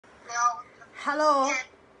Hello.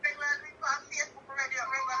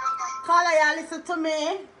 Caller, you listen to me.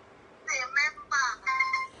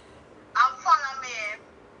 Follow me.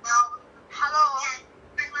 Hello.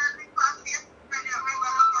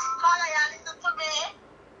 Caller, you listen to me.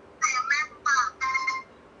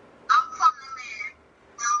 Follow me.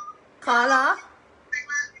 Caller.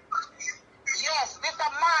 Yes, this is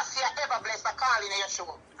Marcia Everbless calling your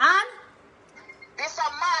show. And? This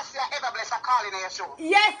is Marcia Everbless calling your show.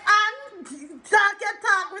 Yes, and? Talk your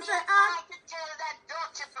talk. We say, and? I can tell that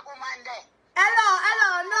dirty woman there.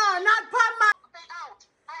 Hello, no, not for my... Out,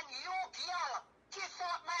 and you, girl, kiss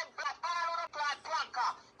out my blood all over the blood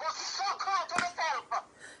planker. Go suck out to yourself.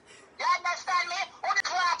 You understand me? Who the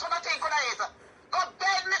clout on the thing on the is? Go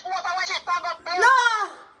bend me over when she found a blood. No!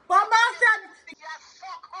 But Marcia, You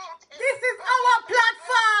suck out. this is our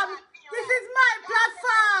platform. This is my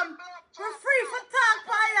platform. We're free for talk,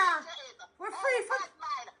 fire. We're free for...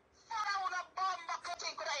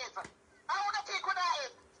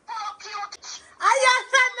 I yes,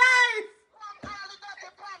 and nice.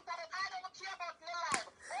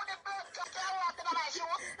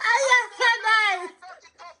 I yes, and nice.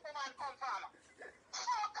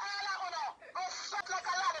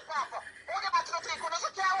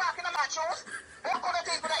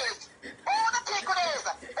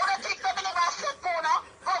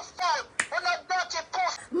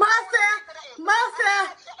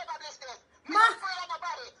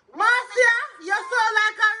 Marcia, you sound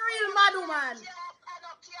like a real mad woman.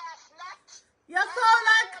 You sound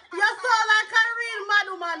like a real mad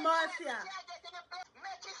woman, Marcia.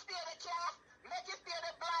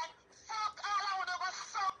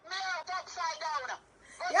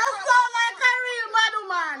 You sound like a real mad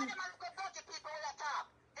woman.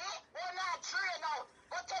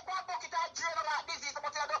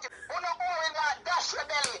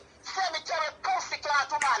 Cemetery pussy clout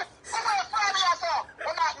woman. Who will find me yourself?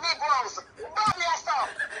 We're not Negroes. Bomb yourself.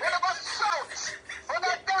 We're not shout. We're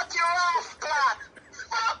not dirty rascal.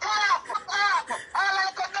 Fuck off. I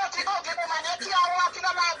like a dirty ugly woman. You can't walk in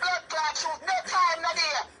my blood clot shoes. No time, no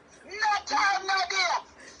dear. No time, no dear.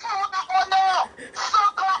 Fuck oh no.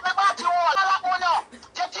 Suck up my body wall. Oh no.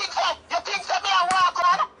 You think that me a walk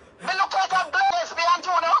on? Me look like a blood lesbian,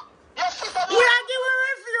 you know? You see that me? We are giving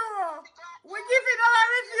review. We're giving our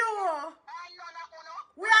review.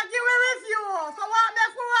 We are giving review. So what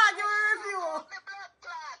makes we want to give a review?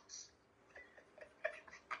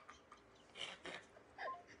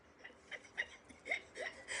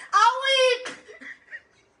 A week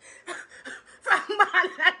from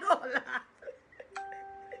Maladola.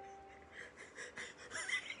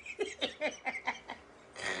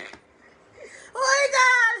 Oh my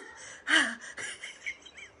God.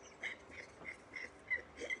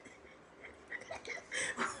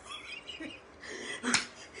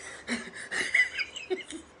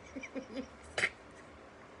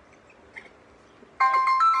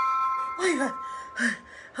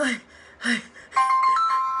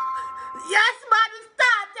 Yes, man,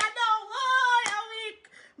 start, you know. Oh, a week.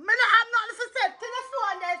 I'm not for set to the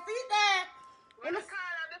phone there, see there. When the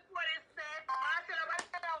caller before they say, Marcia,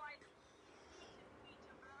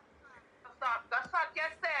 go suck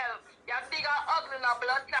yourself. You're big and ugly in a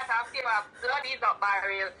blood clot and give a blood is up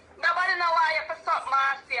barrel. Nobody know why you for suck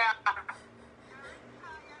Marcia.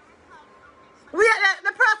 Wait,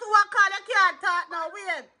 the person who call you can't talk now,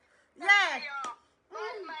 wait. Yeah.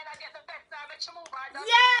 I get the best time that you move on.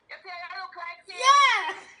 Yeah. You see I look like this?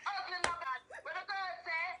 Yeah. Ugly no bad. When the girl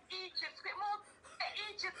say, eat your speech, move,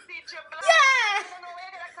 eat your speech, your blood. Yeah. I don't know where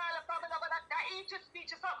you're going to call it from, but that eat your speech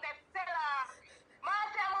is something that's seller.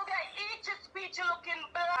 Marcia, move your eat your speech, you looking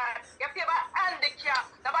blood. You feel about handicap.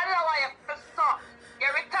 Nobody know why you stop.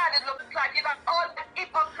 You're retarded looking like you're all the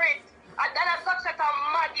hypocrite. And then I success on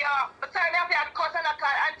mad, yeah. But sorry, if you had cuss and I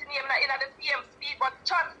call Anthony, I'm not in the same speed. But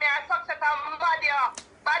trust me, I success on mad, yeah.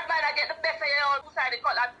 Bad man, I get the best of your own side. They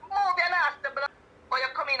call that move your nasty blood. But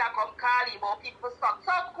you come in and come call him, but people suck.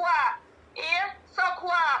 Suck what? Yeah? Suck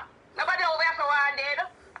what? Nobody over here for one day.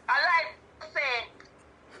 I like to say,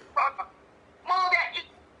 move your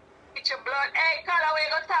eat your blood. Hey, call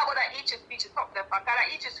away, go talk about that eat your speech. Stop them, because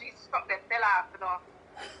that eat your speech, stop them, tell off, you know.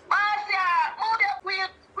 Marcia, move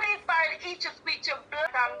your squeeze by the eat your speech, your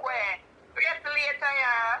blood and go. Rest later,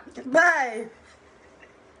 yeah. Bye.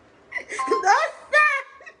 That's that.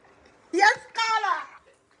 Yes, caller.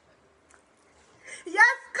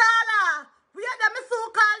 Yes, caller. We had them so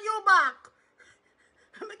call you back.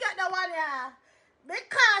 Let me get the one here.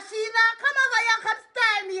 Because she now come over here, come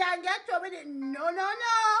style me and get you with it. No.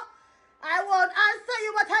 I won't answer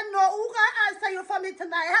you, but I know who can answer you for me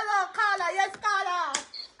tonight. Hello, caller. Yes, caller.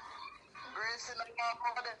 Grace in the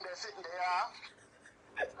morning, they're sitting there.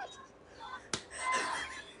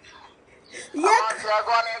 Yeah. They're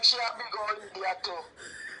going to actually have big old India too.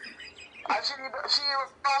 And she wrong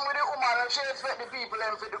with the woman and she expect the people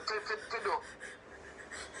them to do.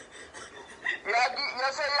 You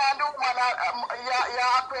say you're the woman,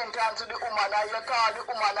 you're acquaintance to the woman and you call the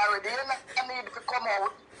woman already. You don't need to come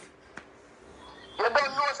out. You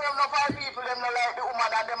don't know some of our people them not like the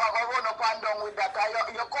woman and them are going to run up and down with that.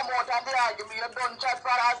 You come out and they argue me, you don't chat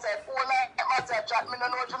for herself. All night myself chat, me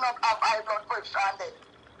don't know you not have high blood pressure and then.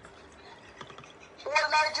 All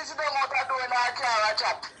night you sit down out and doing our car and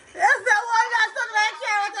chat. Yes, the one that's not like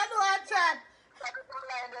care what I do a chat.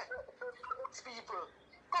 People.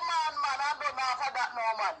 Come on, man, I don't know for that no,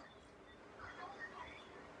 man.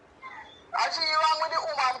 I see you wrong with the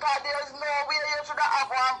woman because there's no way you should have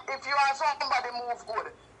one if you want somebody move good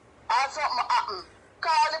and something happen.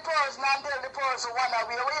 Call the person and tell the person one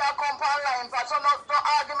way. We are come for line for so no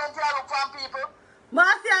argument you look from people.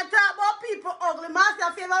 Marcia talk about people ugly.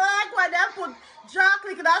 Marcia feel like when they put jaw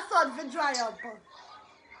click that sun for dry up.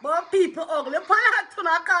 But people ugly. You to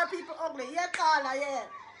not call people ugly. Yeah, call her, yeah.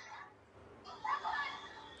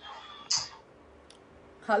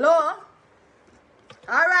 Hello?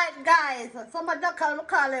 Alright, guys. Somebody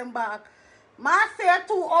call him back. Marcia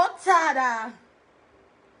too outside.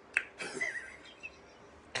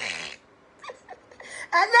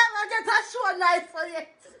 I never get a show nice for you.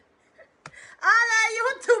 All that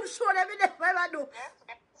YouTube show that we never do.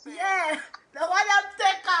 Yeah, the one I'm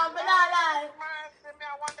taking out, but not lie.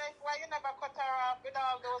 I wonder why you never cut her off with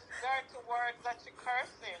all those dirty words that she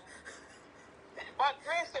cursing. But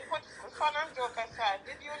Grace, put fun and joke aside.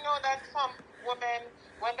 Did you know that some women,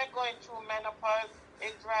 when they're going through menopause,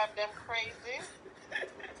 it drives them crazy?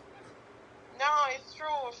 No, it's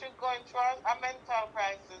true. She's going through a mental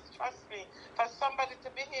crisis. Trust me. For somebody to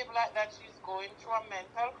behave like that, she's going through a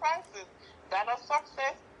mental crisis. That's a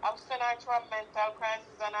success. I'm sending her through a mental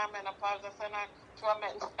crisis and her menopause. I'm sending her through a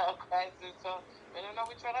mental crisis. So, I don't know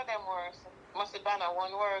which one of them worse. Must have done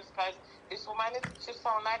one worse because this woman, she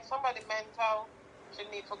sound like somebody mental. She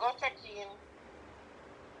need to go check in.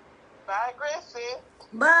 Bye, Gracie.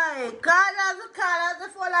 Bye. Call us. The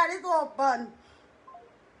phone line is open.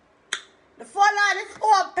 The phone line is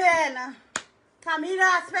open. Come in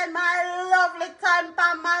and spend my lovely time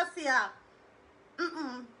for Marcia.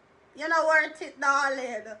 You're not worth it,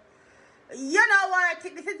 darling. You're not worth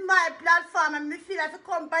it. This is my platform and me feel like to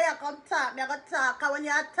come by and come talk. Me go talk. And when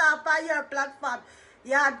you talk by your platform,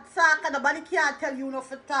 you talk and nobody can't tell you enough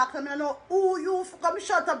to talk. So I don't know who you come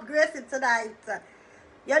shut up Gracie tonight.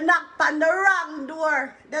 You knock on the wrong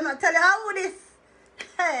door. They not tell you how this.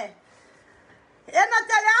 Hey. They not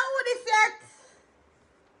tell you how this yet.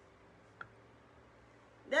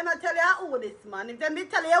 They not tell you how this, man. If they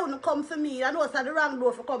tell you how to come for me, I know it's the wrong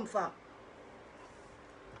door for come for.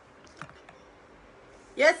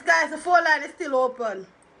 Yes, guys, the phone line is still open.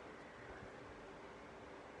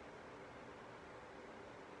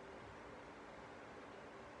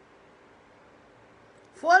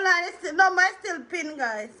 Phone line is still, number is still pinned,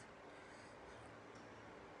 guys.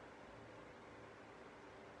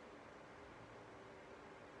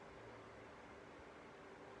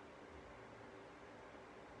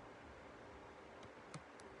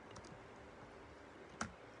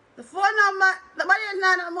 The phone number, nobody is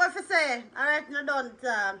not more to say. Alright, no done.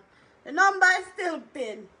 The number is still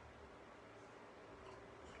pinned.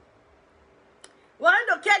 Want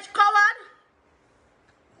to catch coward?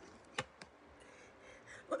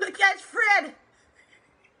 Want to catch Fred?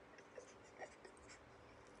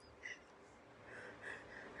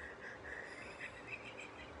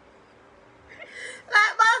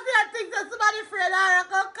 Like, Marcia thinks that somebody Fred I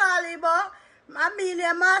can call him, but I mean,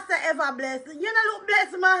 your Marcia ever blessed. You don't look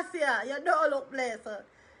blessed, Marcia. You don't look blessed.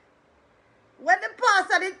 When the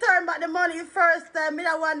pastor did turn back the money first time,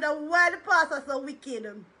 I wonder why the pastor so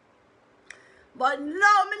wicked. But now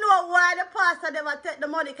I know why the pastor never take the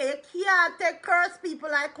money, because you can't take curse people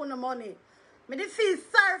like on the money. I feel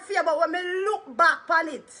sorry for you, but when I look back on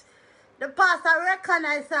it, the pastor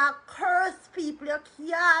recognize that curse people. You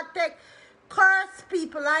can't take curse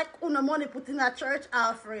people like on the money put in a church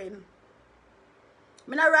offering.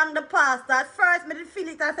 I rang the pastor. At first, I didn't feel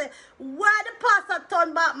it. I said, why the pastor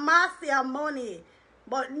turned back Marcia money?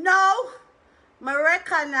 But now, I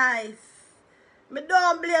recognize. I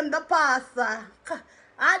don't blame the pastor.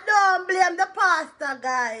 I don't blame the pastor,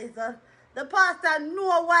 guys. The pastor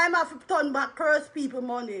know why I have to turn back curse people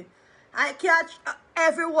money. I catch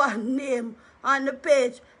everyone's name on the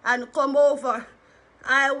page and come over.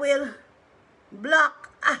 I will block,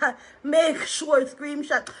 make sure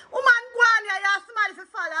screenshot. Woman, go on here, you have somebody to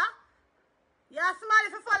follow. You're smart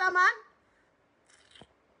if you follow, man.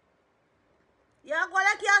 You're going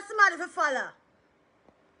like you're smart if you follow.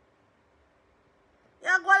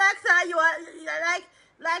 You're going like say you are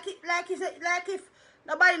like if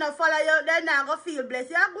nobody not follow you, then not gonna feel blessed.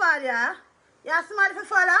 You're going, yeah. You're smart if you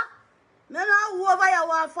follow. Me know whoever you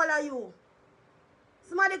want to follow you.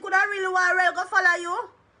 Somebody could have really want to follow you.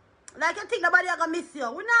 Like you think nobody gonna miss you.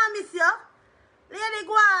 We not miss you. Lady,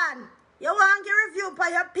 go on. You want to give review for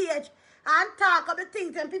your page and talk about the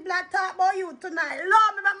things and people are talk about you tonight.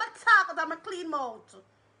 Lord, me make me talk out of my clean mouth.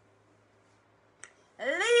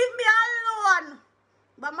 Leave me alone.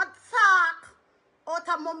 But my talk out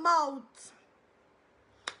of my mouth.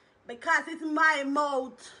 Because it's my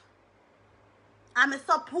mouth. I'm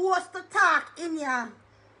supposed to talk in here.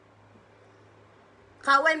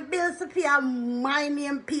 Because when bills appear, my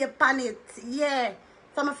name paper on it. Yeah.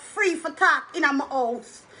 So I'm free for talk in my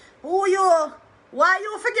house. Who you? Why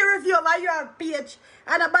you forget review over your page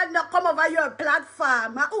and about not come over your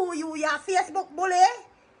platform? Who you? Your Facebook bully?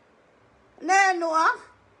 No. I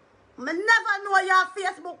never know your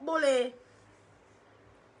Facebook bully.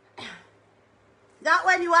 That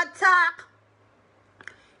when you attack,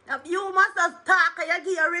 you must just talk and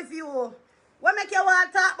you give a review. What make you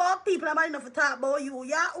want to talk about people? I'm not enough to talk about you.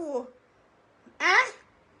 Yeah, who? Eh? I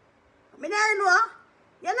don't know.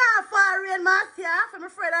 You're not far in, Marcia. I'm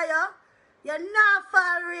afraid of you. You're not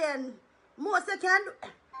far in. Most you can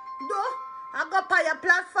do. I go up on your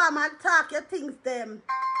platform and talk your things them.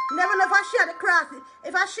 Never know if I share the cross.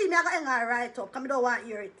 If I see me, I go hang her right up. Because I don't want to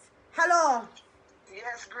hear it. Hello?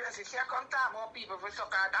 Yes, Grace, if you come talk about people for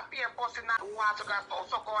soccer, that peer person that want to go for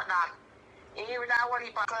soccer that. Here with that one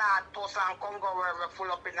heap of clad post and Congo where we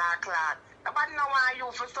full up in our clad. Nobody know why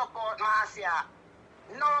you for support Marcia.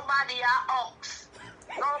 Nobody a ox.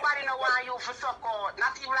 Nobody know why you for support.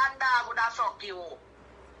 Not even a dog would have suck you.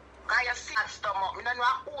 Cause you see that stomach. I don't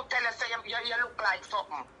know who tell you say you look like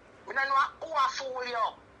something. I don't know who a fool you.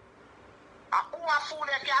 Who a fool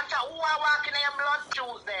you can't tell who are walking in your blood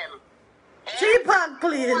shoes them. Cheap and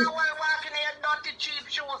clean. Who are walking in your dirty cheap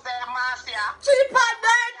shoes there, Marcia? Cheap and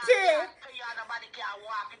dirty. Nobody can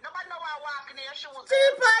walk it. Nobody know why walking in your shoes.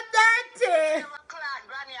 Cheap and dirty.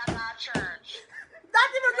 Granny I got church.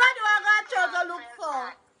 That's even granny I got church to look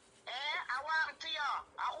for. I want to you.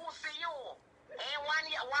 I who see you.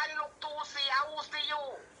 One look to see. I who see you.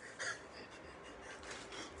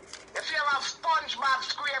 If you have SpongeBob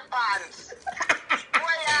SquarePants.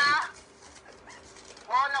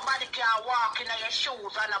 Well, nobody can walk in your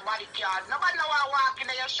shoes and nobody can. Nobody know how to walk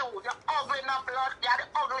in your shoes. You're ugly enough, blood. You're the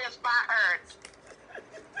ugliest by earth.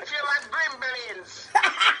 If you have grimblins.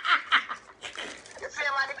 You see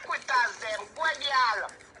about the quitters them. Go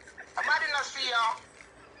girl. Nobody no see you.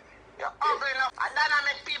 You're ugly enough. And then I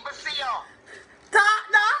make people see you. Talk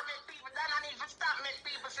now. Then I need to stop make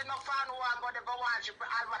people see no fan who are going to go watch you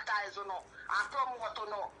advertise you know. And promote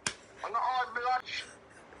you know. On all blood.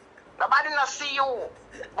 Nobody not see you,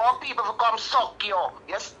 but people will come suck you.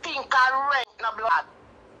 You stink and rank in the blood.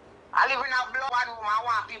 I live in a blood one room, I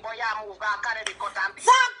want people here move back Kennedy cut and people.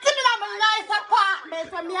 Talk to me about my nice apartment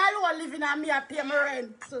when me alone living and me a pay my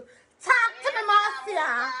rent. Talk to me,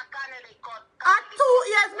 Marcia. 2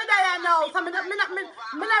 years me there now, so me not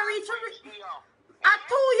reach. 2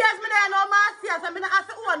 years me there now, Marcia, so me not have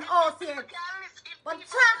to own house yet. But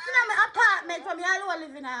talk to me about my apartment when me alone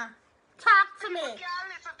living there. Talk to me. People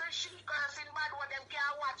can't listen to she cursing bad when them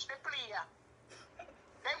can't watch the player.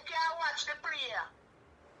 Them can't watch the player.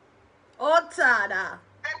 Oh, Tada.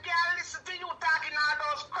 Them can't listen to you talking all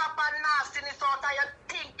those crap and nastiness out of your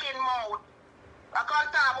thinking mouth. I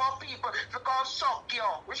can't talk about people if you can't suck you.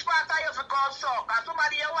 Which part of you if you can't suck? And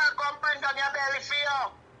somebody you want to come bring down your belly for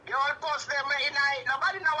you. You all post them in night.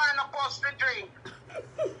 Nobody know want to post the drink.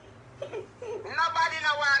 Nobody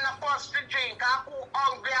no want to post the drink. I who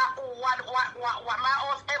hungry, I who what my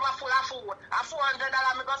house ever full of food.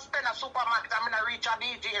 $400 me go spend a supermarket and me not reach a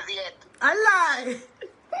BJ's yet. A lie.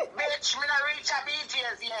 Bitch, me not reach a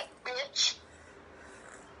BJ's yet, bitch.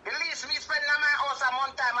 The least me spend on my house a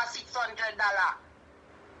month time a $600.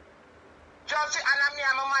 Just and me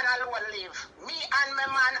and my man alone live. Me and my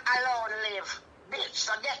man alone live. Bitch,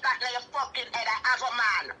 so get that in your fucking head. I have a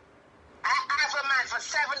man. I have a man for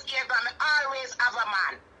 7 years and I always have a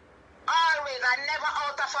man. Always, I never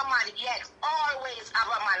out of a man yet. Always have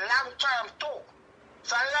a man, long term too.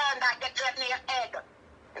 So learn that, get that in your head.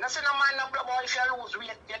 You know, see no man no blow boy if you lose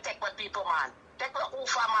weight, you take with people man. Take with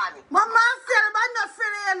Ufa man. My man said, I'm not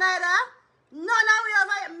afraid of you neither. None of you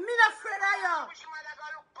have me not afraid of you. Which man I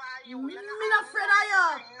gonna look for you? Me not afraid of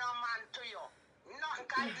you. No man to you. Nothing,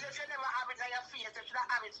 because if you never have it on your face, if you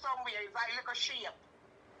don't have it somewhere, it's like a little shape.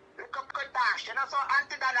 Look up Kadash. You know, so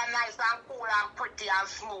Auntie Dana nice and cool and pretty and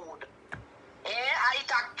smooth. I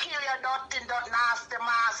kill your dirty, nasty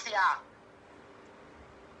Marcia.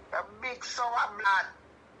 The big sour blood.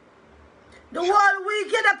 The whole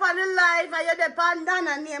week you're up on the live and you're up on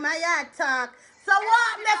Dana name and you talk. So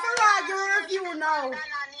what me for ride your review now?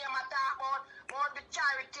 Dana name I talk about the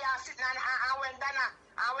charity and sitting and when Dana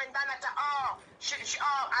to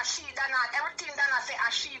she Dana, everything Dana say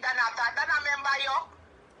she Dana talk. Dana remember you?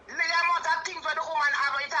 The amount of things where the woman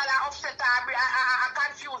have it all upset her brain,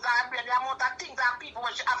 confuse her brain, the amount of things that people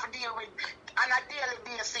will have to deal with on a daily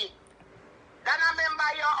basis. Dana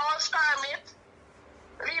remember you all storm it.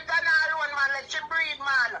 Leave Dana alone, man. Let she breathe,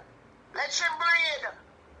 man. Let she breathe.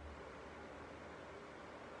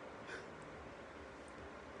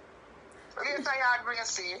 Later, you agree,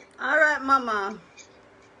 see? All right, Mama.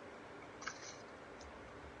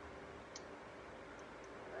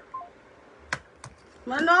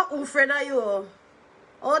 I'm not afraid of you.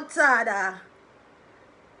 Outside.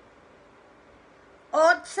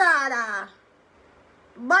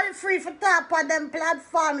 Body free for top on them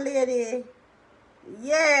platform, lady.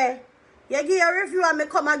 Yeah. You give a review and me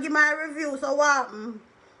come and give my review. So what happened?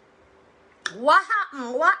 What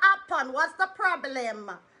happened? What happened? What's the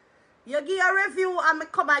problem? You give a review and me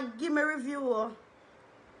come and give me review.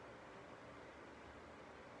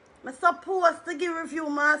 I'm supposed to give review,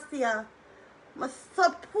 Marcia. I'm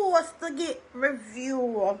supposed to give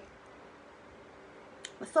review.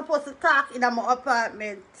 I'm supposed to talk in my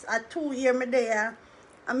apartment. At 2 years me there.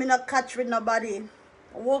 I'm not catch with nobody.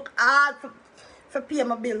 I work hard for pay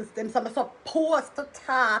my bills. Them, so I'm supposed to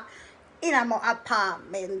talk in my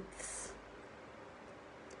apartment.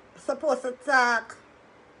 I'm supposed to talk.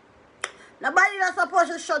 Nobody not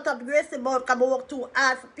supposed to shut up Gracie about because I work too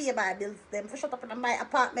hard for pay my bills. Them for shut up in my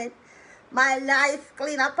apartment. My nice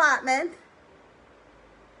clean apartment.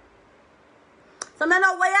 So I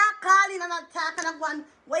know where you're calling and talking and going,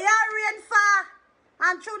 where you rain for?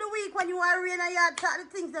 And through the week when you are rain and you talk the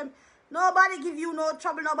things, them, nobody give you no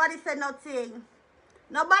trouble, nobody said nothing.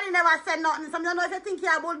 Nobody never said nothing. So I don't know if you think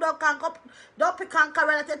you're a bulldog don't pick and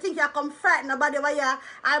carry, if you think you come frighten nobody where you are,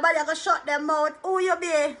 everybody going to shut them mouth. Who you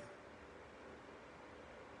be?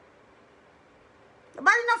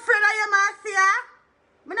 Nobody not afraid of you, Marcia.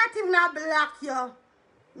 Me not even not block you.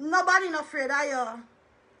 Nobody not afraid of you.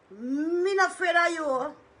 Me not afraid of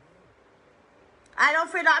you. I don't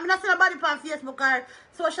afraid of I'm not seeing nobody on Facebook or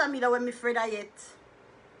social media when me afraid of it.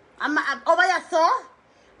 I'm over here, so.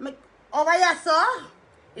 Over here, so.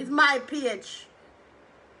 It's my page.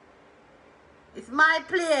 It's my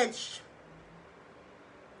page.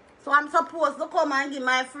 So I'm supposed to come and give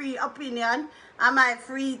my free opinion and my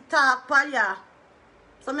free talk for you.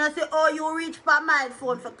 So I say, oh, you reach for my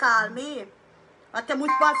phone for call me. I tell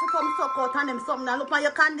which part to come suck out on them something and look at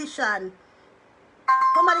your condition.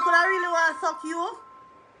 Somebody could have really want to suck you.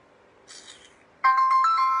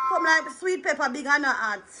 Come like sweet pepper big on your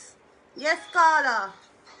heart. Yes, caller.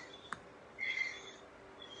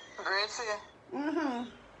 Gracie.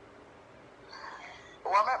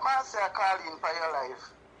 What make Marcia call in for your life?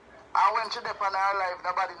 And when she dep on her life,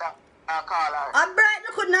 nobody not call her. I'm bright,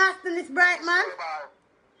 you couldn't ask this bright man.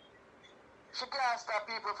 She can't stop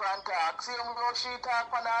people from talk. See how she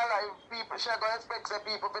talk on her life, people she go expect the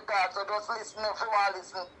people to talk, so just listen if you want to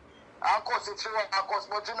listen. And cuss if you want to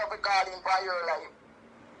cuss, but you not be calling for your life.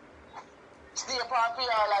 Stay upon for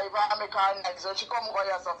your life and make her nice, so she come over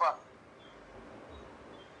here suffer.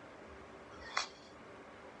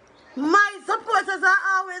 My supporters are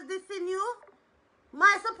always dissing you.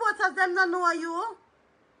 My supporters them don't know you.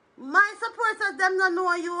 My supporters them don't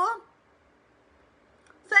know you.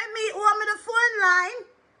 So me want me the phone line,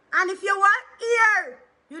 and if you want ear,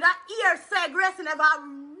 you that ear say Grace never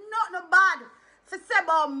nothing bad for say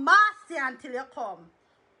about Marcia until you come.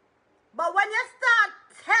 But when you start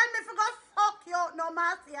tell me if you go suck you out no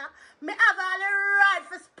Marcia, me have all the right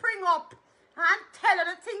for spring up and tell you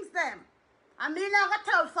the things them. I mean I gotta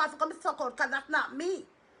tell you to come suck out because that's not me.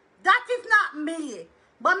 That is not me.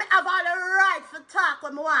 But me have all the right to talk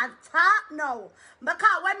when I want to talk now.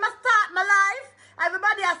 Because when I start my life,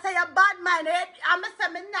 everybody I say a bad mind. I'm say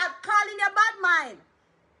me not calling you bad mind.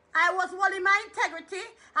 I was holding my integrity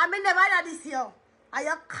and me never had this here. And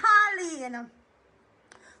you calling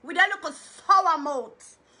with a little sour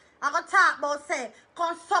mouth. I go talk about say,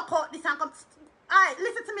 come suck out this and come. Alright,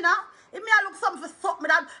 listen to me now. If me I look something for suck, me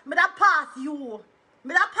that pass you.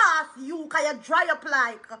 Me that pass you because you dry up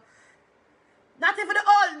like. Not even the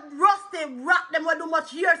old rusty rock them will do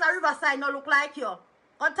much years at Riverside no look like you.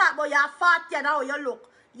 Come talk about your fat and how you look.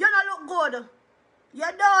 You don't look good.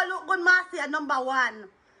 You don't look good, Marcia, number one.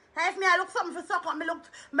 If me I look something for suck up, me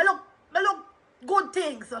look good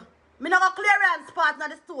things. Me not go clearance part in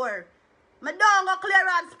the store. Me don't go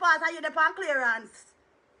clearance part and you dey on clearance.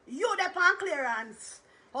 You dey on clearance.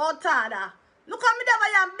 Oh tada. Look how me never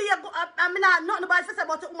am be I mean not nobody say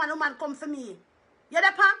about a woman come for me. You dey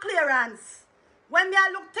on clearance. When me I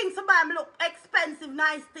look things to buy, me look expensive,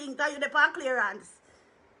 nice things and you dey on clearance.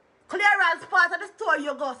 Clearance part of the store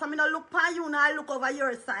you go, so me no look on you now, I look over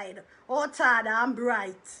your side. Oh tada, I'm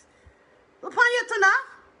bright. Look on you too now.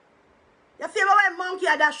 You feel when monkey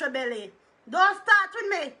a dash your belly. Don't start with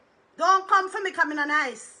me. Don't come for me coming on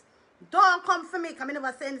nice. Don't come for me coming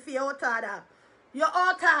never send for you, oh tada. You're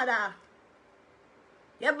oh tada.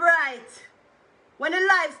 You're bright. When the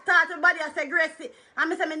life start, everybody I say aggressive. And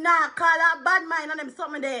me say me nah call her bad mind on them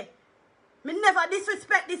something there. Me never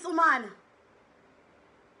disrespect this woman.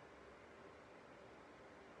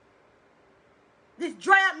 This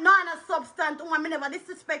dry up non-substance woman, me never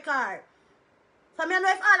disrespect her. So me know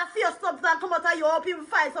if all of your substance come out of you, hope people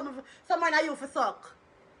find someone of you for suck.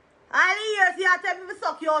 All the years you have to tell people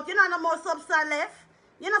suck you out, you don't have no more substance left.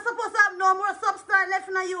 You're not supposed to have no more substance left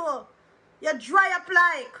in you. You dry up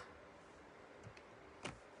like.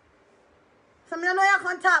 So me know you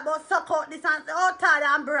can talk about suck out this and say, oh tired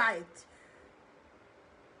and bright.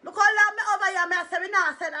 Look how long me over here, me I say me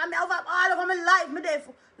now said, I'm over all over my life me there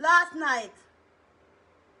last night.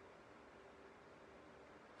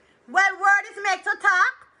 Well, word is make to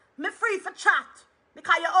talk, me free for chat,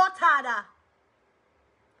 because you're all tired.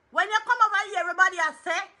 When you come over here, everybody I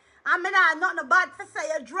say, and me not nothing bad to say,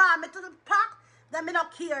 you draw me to the pack, then me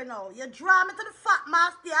not care now. You draw me to the fact,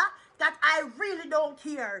 master, that I really don't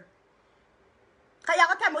care. Because you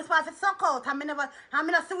have to tell me which part to suck out, and me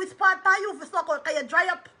not see which part for you for suck out, because you dry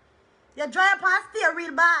up and stay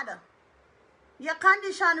real bad. Your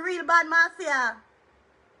condition real bad, master.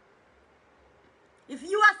 If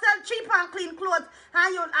you are sell cheap and clean clothes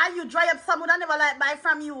and you dry up some, would I never like buy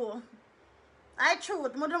from you. I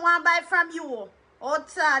truth, I don't want to buy from you.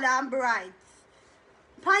 Outside and bright.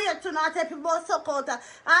 Pan you to not tell people suck out.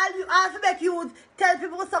 I'll make you tell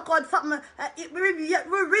people suck out something. We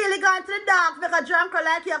really going to the dark, make a drunk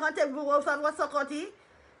like you are going to tell people what suck out.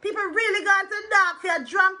 People really going to the dark, if you're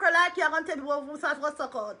drunk like you are going to tell people what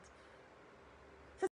suck out.